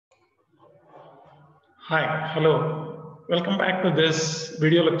Hi, hello. Welcome back to this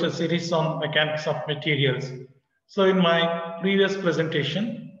video lecture series on mechanics of materials. So in my previous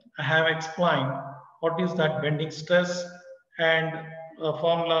presentation, I have explained what is that bending stress and a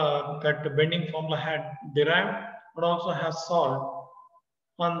formula that the bending formula had derived, but also has solved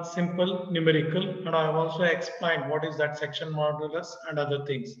one simple numerical, and I have also explained what is that section modulus and other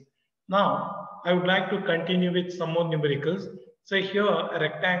things. Now, I would like to continue with some more numericals. So here, a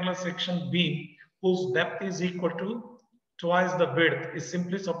rectangular section B whose depth is equal to twice the width is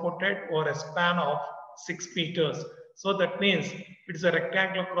simply supported over a span of 6 meters. So that means it is a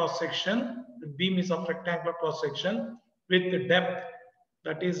rectangular cross section. The beam is of rectangular cross section with the depth,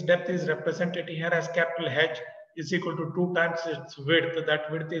 that is depth is represented here as capital H is equal to 2 times its width.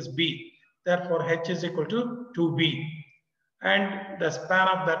 That width is B. Therefore, H is equal to 2B. And the span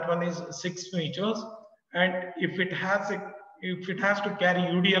of that one is 6 meters. And if it has to carry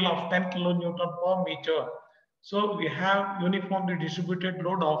UDL of 10 kilonewton per meter, so we have uniformly distributed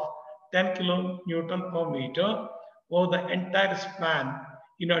load of 10 kilonewton per meter over the entire span.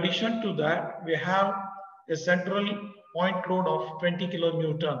 In addition to that, we have a central point load of 20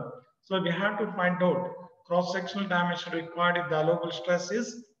 kilonewton. So we have to find out cross-sectional dimension required if the allowable stress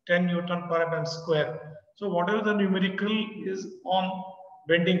is 10 Newton per mm square. So whatever the numerical is on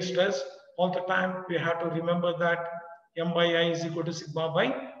bending stress, all the time we have to remember that M by I is equal to sigma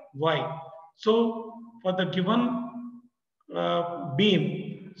by Y. So for the given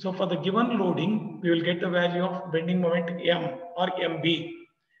beam, so for the given loading, we will get the value of bending moment M or MB.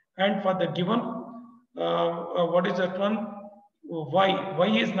 And for the given, what is that one?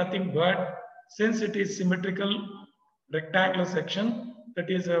 Y is nothing but, since it is symmetrical rectangular section, that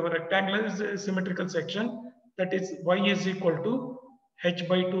is a rectangular is symmetrical section, that is Y is equal to H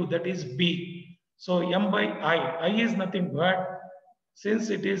by 2, that is B. So M by I is nothing but, since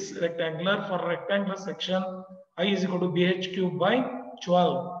it is rectangular, for rectangular section, I is equal to BH cube by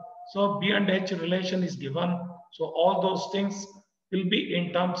 12. So B and H relation is given. So all those things will be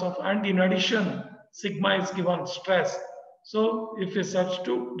in terms of, and in addition, sigma is given, stress. So if we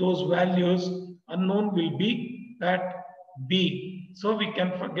substitute those values, unknown will be that B. So we can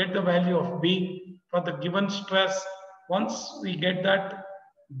get the value of B for the given stress. Once we get that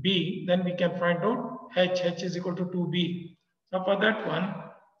B, then we can find out H is equal to 2B. So for that one,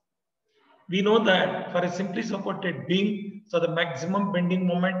 we know that for a simply supported beam, so the maximum bending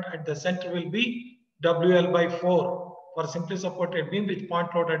moment at the center will be WL by 4 for simply supported beam with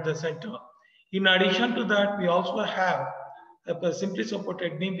point load at the center. In addition to that, we also have a simply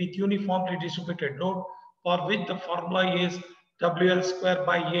supported beam with uniformly distributed load, for which the formula is WL square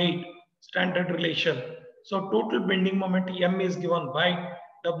by 8 standard relation. So total bending moment M is given by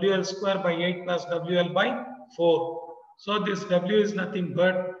WL square by 8 plus WL by 4. So this W is nothing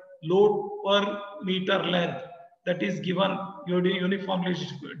but load per meter length, that is given uniformly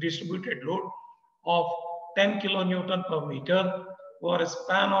distributed load of 10 kilonewton per meter over a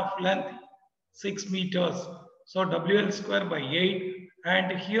span of length 6 meters. So WL square by 8,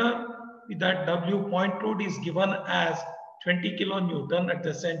 and here that W point load is given as 20 kilonewton at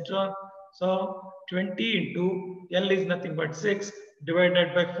the center. So 20 into L is nothing but 6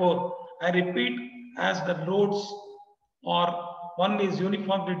 divided by 4. I repeat, as the loads, or one is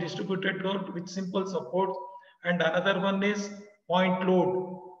uniformly distributed load with simple support, and another one is point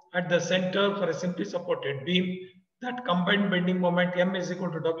load at the center for a simply supported beam, that combined bending moment M is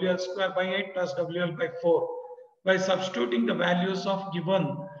equal to WL square by 8 plus WL by 4. By substituting the values of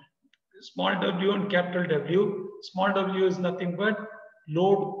given small w and capital W, small w is nothing but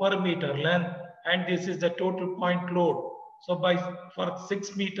load per meter length, and this is the total point load. So for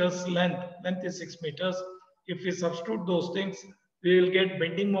 6 meters length is 6 meters. If we substitute those things, we will get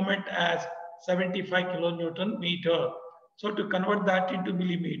bending moment as 75 kilonewton meter. So to convert that into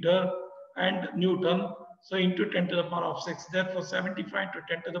millimeter and Newton, so into 10 to the power of 6. Therefore, 75 to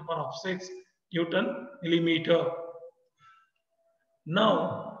 10 to the power of 6 Newton millimeter.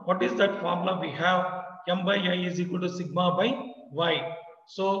 Now, what is that formula we have? M by I is equal to sigma by Y.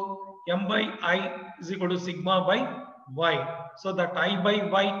 So M by I is equal to sigma by Y. So that I by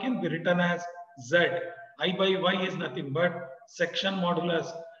Y can be written as Z. I by Y is nothing but section modulus.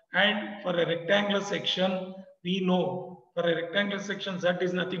 And for a rectangular section, we know for a rectangular section Z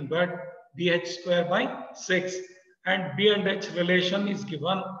is nothing but BH square by 6. And B and H relation is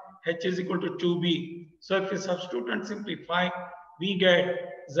given, H is equal to 2B. So if we substitute and simplify, we get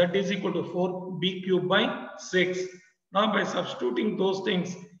Z is equal to 4B cube by 6. Now by substituting those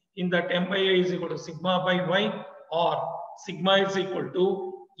things in that M by I is equal to sigma by Y, or sigma is equal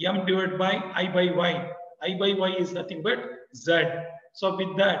to M divided by I by Y. I by Y is nothing but Z. So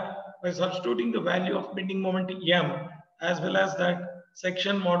with that, by substituting the value of bending moment M as well as that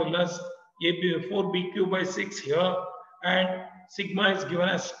section modulus AB 4B cube by 6 here, and sigma is given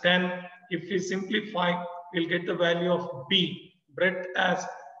as 10. If we simplify, we'll get the value of B, breadth as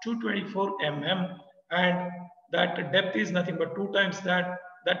 224 mm, and that depth is nothing but 2 times that,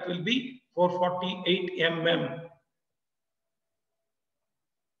 that will be 448 mm.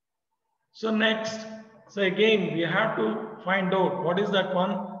 So next, so again we have to find out what is that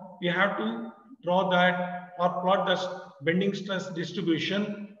one. We have to draw that or plot the bending stress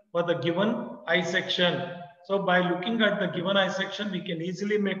distribution for the given I section. So by looking at the given I section, we can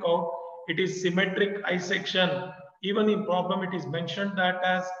easily make out it is symmetric I section. Even in problem, it is mentioned that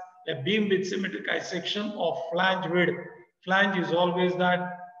as a beam with symmetric I section of flange width. Flange is always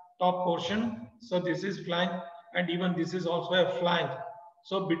that top portion. So this is flange, and even this is also a flange.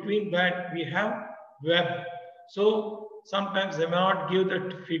 So between that we have web. So sometimes they may not give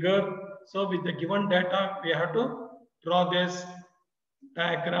that figure. So with the given data, we have to draw this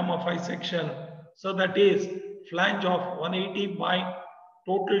diagram of I section. So that is flange of 180 by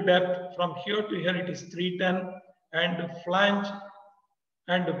total depth from here to here it is 310, and flange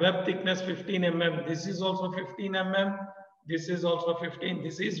and web thickness 15 mm. This is also 15 mm. This is also 15.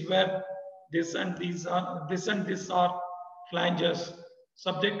 This is web. This and this are flanges.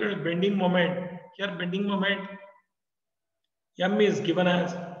 Subject to bending moment. Here bending moment M is given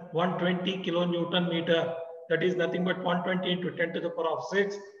as 120 kilonewton meter. That is nothing but 120 into 10 to the power of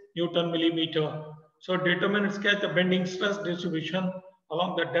 6 Newton millimeter. So determine and sketch the bending stress distribution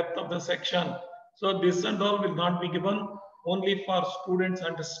along the depth of the section. So this and all will not be given, only for students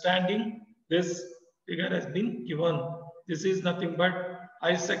understanding. This figure has been given. This is nothing but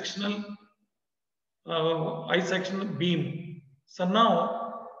I-sectional beam. So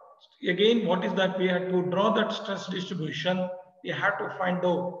now again, what is that? We have to draw that stress distribution. We have to find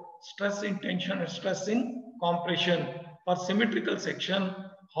out stress in tension and stress in compression. For symmetrical section,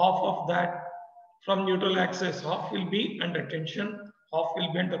 half of that from neutral axis, half will be under tension, half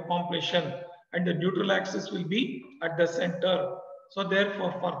will be under compression, and the neutral axis will be at the center. So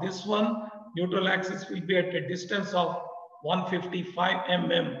therefore, for this one, neutral axis will be at a distance of 155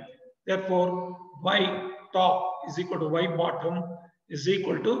 mm. Therefore, y top is equal to y bottom is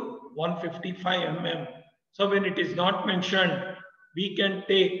equal to 155 mm. So when it is not mentioned, we can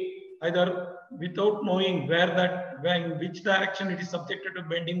take either without knowing in which direction it is subjected to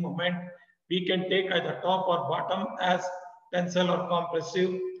bending moment, we can take either top or bottom as tensile or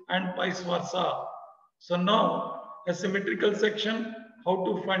compressive and vice versa. So now a symmetrical section, how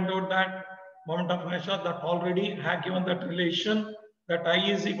to find out that moment of inertia, that already have given that relation that I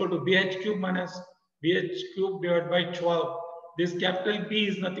is equal to BH cube minus BH cube divided by 12. This capital B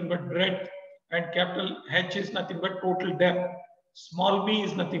is nothing but breadth and capital H is nothing but total depth. Small b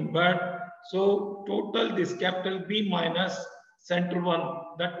is nothing but, so total this capital B minus central one,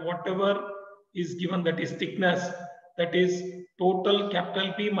 that whatever is given, that is thickness, that is total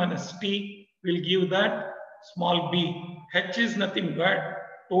capital P minus T will give that small b. H is nothing but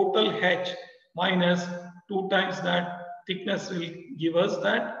total H minus 2 times that thickness will give us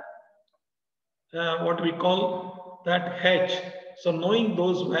that what we call that H. So knowing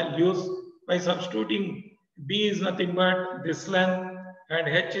those values, by substituting B is nothing but this length and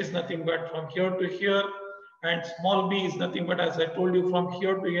H is nothing but from here to here, and small b is nothing but, as I told you, from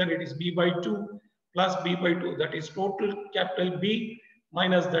here to here it is B by 2 plus B by 2, that is total capital B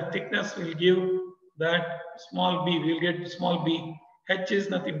minus the thickness will give that small b, we will get small b. H is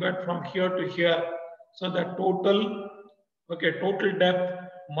nothing but from here to here, so the total, okay, total depth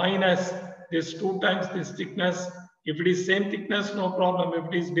minus this 2 times this thickness. If it is same thickness, no problem.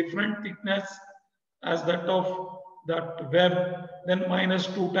 If it is different thickness as that of that web, then minus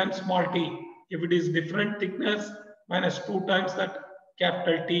 2 times small t. If it is different thickness, minus 2 times that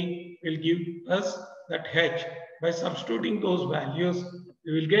capital T will give us that H. By substituting those values,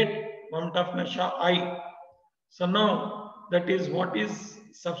 we will get moment of inertia I. So now that is what is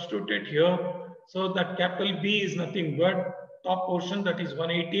substituted here. So that capital B is nothing but top portion, that is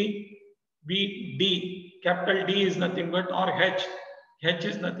 180. B D, capital D is nothing but, or H. H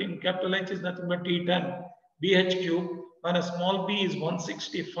is nothing, capital H is nothing but T10. BH cube minus small b is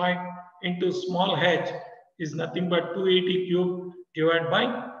 165 into small h is nothing but 280 cube divided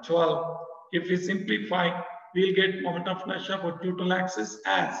by 12. If we simplify, we will get moment of inertia for neutral axis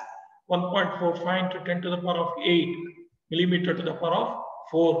as 1.45 into 10 to the power of 8 millimeter to the power of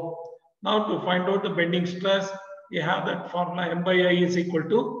 4. Now to find out the bending stress, we have that formula M by I is equal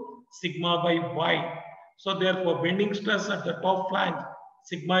to sigma by y. So therefore bending stress at the top flange,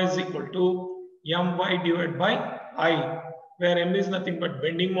 sigma is equal to My divided by I. where M is nothing but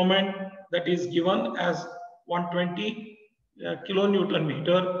bending moment, that is given as 120 kilonewton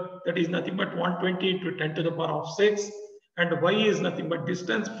meter, that is nothing but 120 into 10 to the power of 6, and Y is nothing but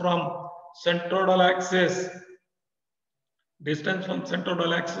distance from centroidal axis,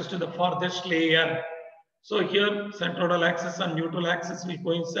 to the farthest layer. So here centroidal axis and neutral axis will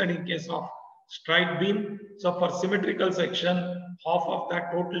coincide in case of straight beam. So for symmetrical section, half of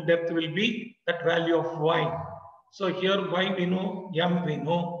that total depth will be that value of Y. So here Y we know, M we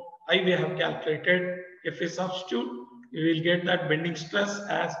know, I we have calculated. If we substitute, we will get that bending stress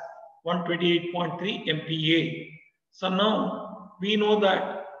as 128.3 MPa. So now we know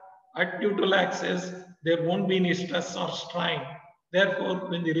that at neutral axis, there won't be any stress or strain. Therefore,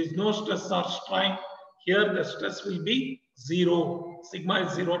 when there is no stress or strain, here the stress will be 0. Sigma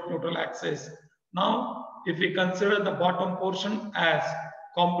is 0 at neutral axis. Now, if we consider the bottom portion as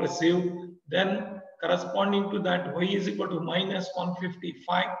compressive, then corresponding to that Y is equal to minus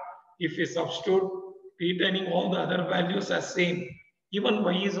 155. If we substitute, retaining all the other values as same. Even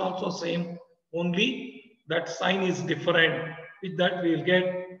Y is also same, only that sign is different. With that, we will get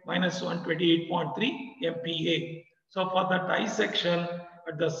minus 128.3 MPa. So for the tie section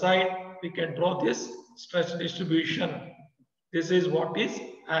at the side, we can draw this stress distribution. This is what is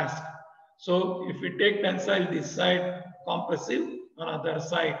asked. So if we take tensile this side, compressive on other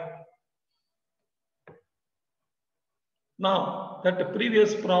side. Now that the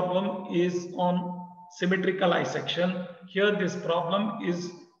previous problem is on symmetrical I section. Here this problem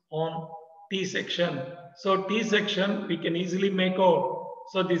is on T section. So T section we can easily make out.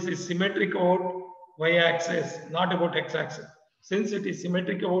 So this is symmetric about Y axis, not about X axis. Since it is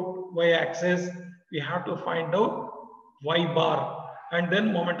symmetric about Y axis, we have to find out Y bar and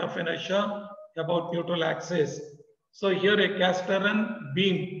then moment of inertia about neutral axis. So here a cast iron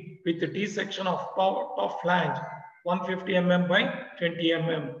beam with the T section of top flange 150 mm by 20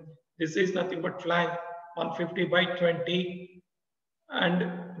 mm. This is nothing but flange 150 by 20,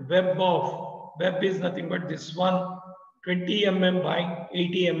 and web is nothing but this one 20 mm by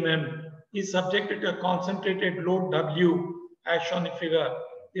 80 mm is subjected to a concentrated load W as shown in figure.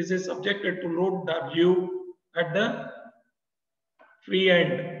 This is subjected to load W at the free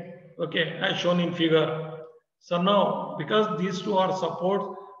end, okay, as shown in figure. So now, because these two are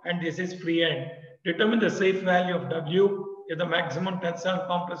supports and this is free end, determine the safe value of W if the maximum tensile and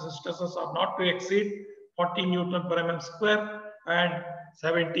compressive stresses are not to exceed 40 Newton per mm square and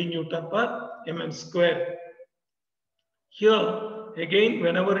 70 Newton per mm square. Here, again,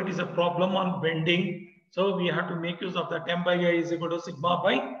 whenever it is a problem on bending, so we have to make use of that M by I is equal to sigma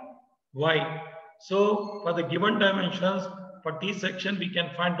by Y. So for the given dimensions, for T section, we can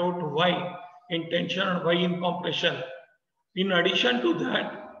find out Y in tension and Y in compression. In addition to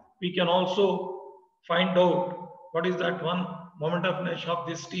that, we can also find out what is that one moment of inertia of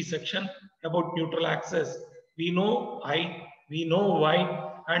this T section about neutral axis. We know I, we know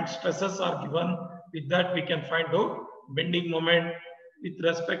Y, and stresses are given. With that, we can find out bending moment with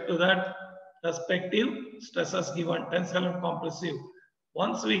respect to that respective stresses given, tensile and compressive.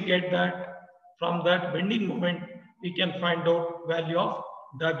 Once we get that, from that bending moment, we can find out value of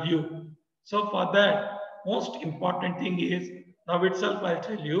W. So for that, most important thing is, now itself I'll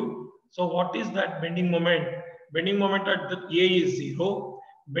tell you. So what is that bending moment? Bending moment at the A is 0.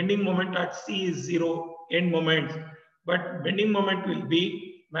 Bending moment at C is 0, end moment. But bending moment will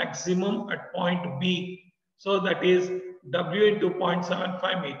be maximum at point B. So that is W into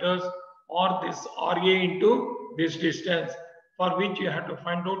 0.75 meters or this RA into this distance, for which you have to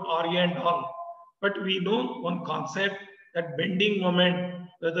find out RA and all. But we know one concept, that bending moment,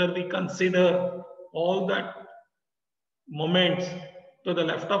 whether we consider all that moments to the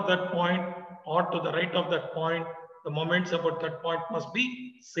left of that point or to the right of that point, the moments about that point must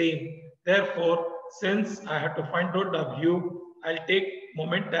be same. Therefore, since I have to find out W, I'll take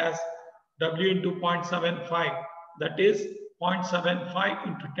moment as W into 0.75. That is 0.75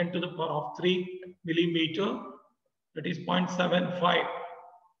 into 10 to the power of 3 millimeter. That is 0.75.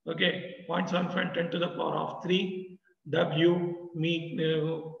 Okay, 0.75 10 to the power of 3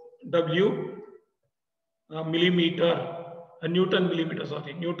 millimeter. Newton millimeter,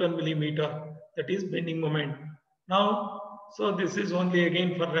 that is bending moment. Now, so this is only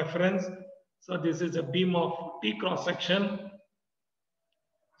again for reference. So this is a beam of T cross section.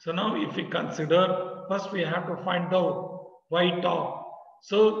 So now if we consider, first we have to find out Y top.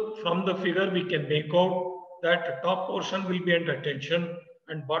 So from the figure we can make out that top portion will be under tension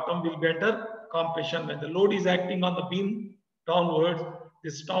and bottom will be under compression. When the load is acting on the beam downwards,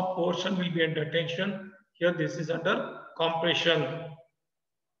 this top portion will be under tension. Here this is under compression.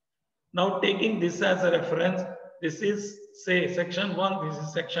 Now taking this as a reference, this is say section 1, this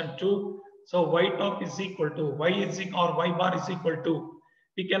is section 2. So y top is equal to y is or y bar is equal to,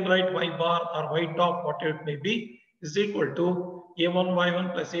 we can write y bar or y top, whatever it may be, is equal to a1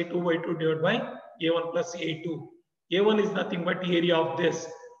 y1 plus a2 y2 divided by a1 plus a2. A1 is nothing but area of this,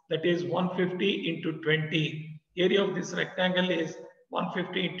 that is 150 into 20. Area of this rectangle is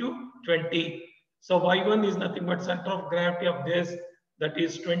 150 into 20. So y1 is nothing but center of gravity of this, that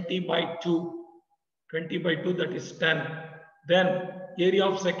is 20 by 2. 20 by 2, that is 10. Then area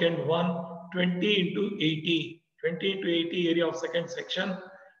of second one, 20 into 80. 20 into 80 area of second section,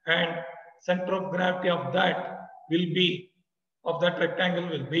 and center of gravity of that will be, of that rectangle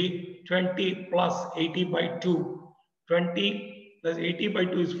will be 20 plus 80 by 2. 20 plus 80 by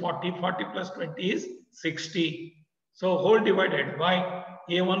 2 is 40. 40 plus 20 is 60. So whole divided by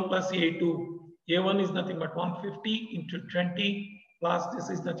a1 plus a2. a1 is nothing but 150 into 20 plus this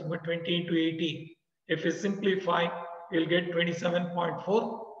is nothing but 20 into 80. If we simplify, we'll get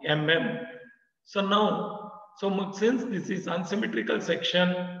 27.4 mm. So now, since this is unsymmetrical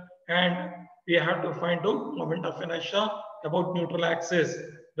section and we have to find out moment of inertia about neutral axis.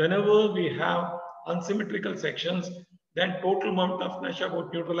 Whenever we have unsymmetrical sections, then total moment of inertia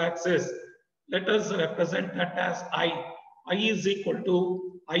about neutral axis, let us represent that as I. I is equal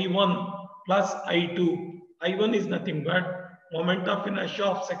to I1 plus I2. I1 is nothing but moment of inertia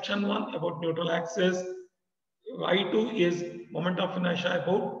of section 1 about neutral axis. I2 is moment of inertia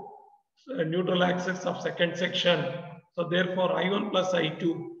about neutral axis of second section. So therefore I1 plus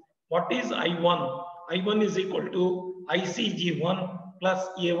I2. What is I1? I1 is equal to ICG1 plus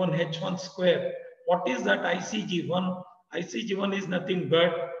A1H1 square. What is that ICG1? ICG1 is nothing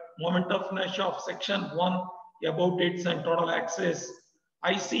but moment of inertia of section 1 about its central axis.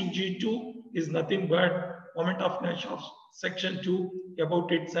 ICG2 is nothing but moment of inertia of section 2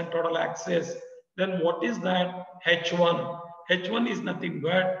 about its central axis. Then what is that H1? H1 is nothing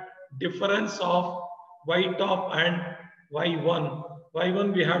but difference of y top and y1.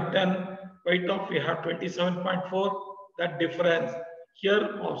 Y1 we have 10, y top we have 27.4. That difference.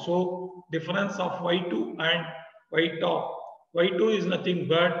 Here also difference of y2 and y top. Y2 is nothing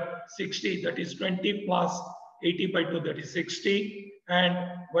but 60, that is 20 plus 80 by 2, that is 60, and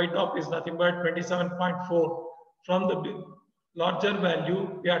y top is nothing but 27.4. From the larger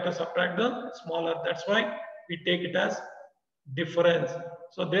value, we have to subtract the smaller. That's why we take it as difference.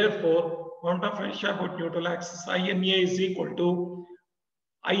 So therefore, moment of inertia about neutral axis INA is equal to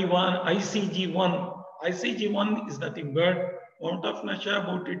I1, ICG1. ICG1 is nothing but moment of inertia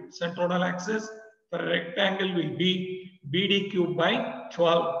about its central axis. The rectangle will be BD cubed by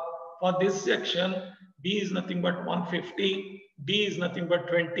 12. For this section, B is nothing but 150, D is nothing but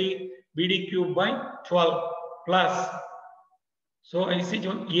 20, BD cubed by 12 plus. So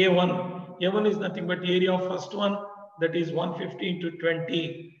ICG1, A1 is nothing but area of first one, that is 150 into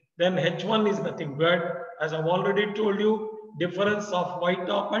 20. Then H1 is nothing but, as I've already told you, difference of y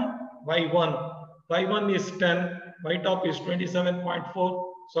top and y1. Y1 is 10, y top is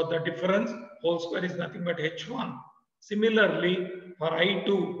 27.4. So the difference whole square is nothing but H1. Similarly, for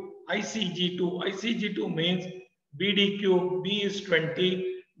I2, ICG2 means BD cube, B is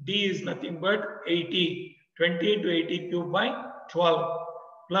 20, D is nothing but 80. 20 into 80 cube by 12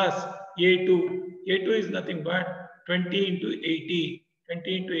 plus A2. A2 is nothing but 20 into 80.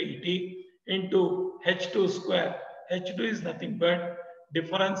 20 into 80 into H2 square. H2 is nothing but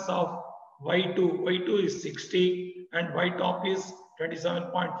difference of Y2. Y2 is 60 and Y top is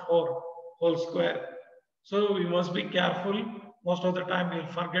 27.4 whole square. So we must be careful. Most of the time we'll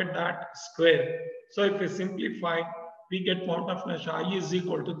forget that square. So if we simplify, we get moment of inertia I is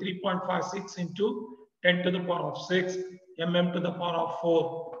equal to 3.56 into 10 to the power of 6 mm to the power of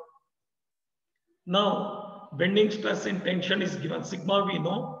 4. Now, bending stress in tension is given. Sigma we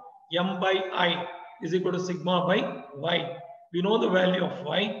know, M by I is equal to sigma by Y. We know the value of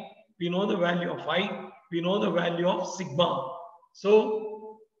Y, we know the value of I, we know the value of sigma.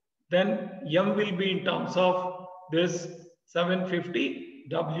 So, then M will be in terms of this 750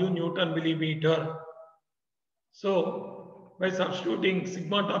 W Newton millimeter. So, by substituting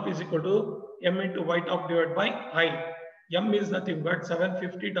sigma top is equal to M into Y top divided by I. M is nothing but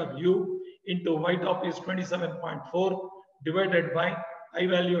 750 W into Y top is 27.4 divided by I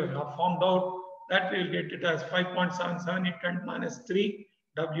value I have found out. That will get it as 5.77 into 10 minus 3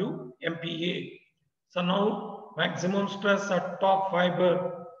 W MPa. So now maximum stress at top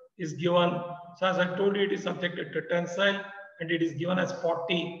fiber is given. So as I told you, it is subjected to tensile and it is given as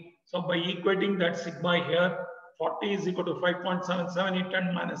 40. So by equating that sigma here, 40 is equal to 5.77 into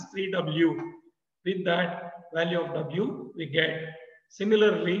 10 minus 3 W. With that value of W we get.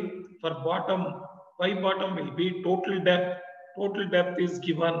 Similarly, for Y bottom will be total depth. Total depth is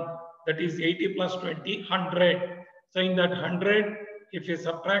given, that is 80 plus 20, 100. So in that 100, if you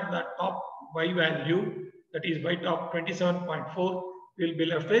subtract the top Y value, that is Y top 27.4, we will be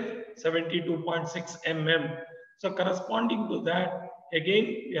left with 72.6 mm. So corresponding to that, again,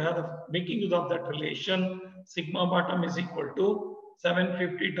 we have the making use of that relation, sigma bottom is equal to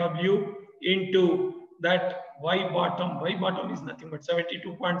 750 W into that Y bottom. Y bottom is nothing but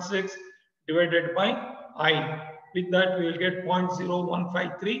 72.6 divided by I. With that, we will get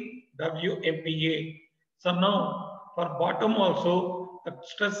 0.0153 WMPa. So now, for bottom also, the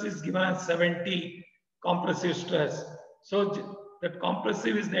stress is given as 70 compressive stress. So that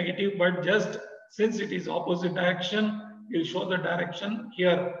compressive is negative, but just since it is opposite direction, we will show the direction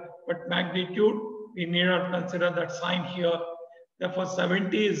here. But magnitude, we need not consider that sign here. Therefore,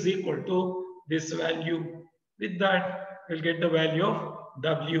 70 is equal to this value. With that, we'll get the value of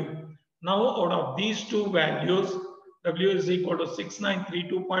W. Now, out of these two values, W is equal to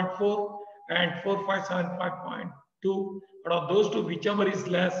 6932.4 and 4575.2. Out of those two, whichever is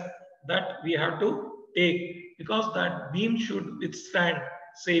less, that we have to take, because that beam should withstand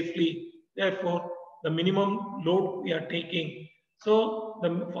safely. Therefore, the minimum load we are taking. So,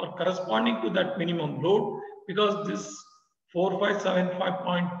 for corresponding to that minimum load, because this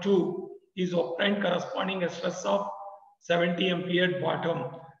 4575.2 is obtained corresponding a stress of 70 MPa at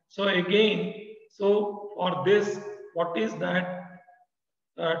bottom. So again, so for this, what is that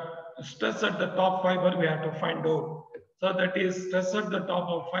stress at the top fiber we have to find out. So that is stress at the top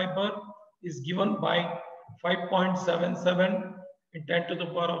of fiber is given by 5.77 in 10 to the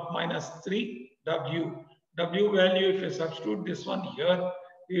power of minus 3 W. W value, if you substitute this one here,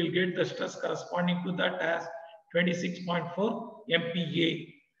 we will get the stress corresponding to that as 26.4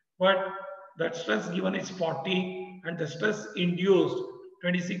 MPa. But that stress given is 40 and the stress induced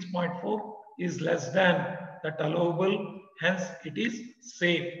 26.4 is less than that allowable, hence it is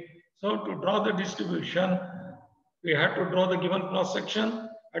safe. So to draw the distribution, we have to draw the given cross section.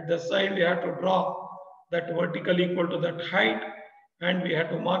 At the side, we have to draw that vertical equal to that height, and we have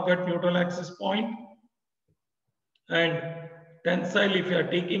to mark that neutral axis point. And tensile, if you are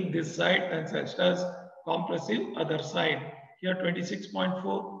taking this side, tensile stress, compressive other side. Here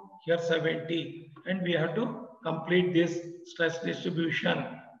 26.4, here 70, and we have to complete this stress distribution.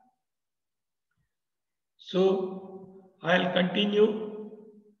 So I'll continue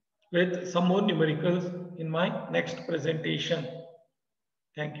with some more numericals in my next presentation.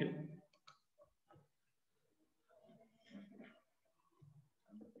 Thank you.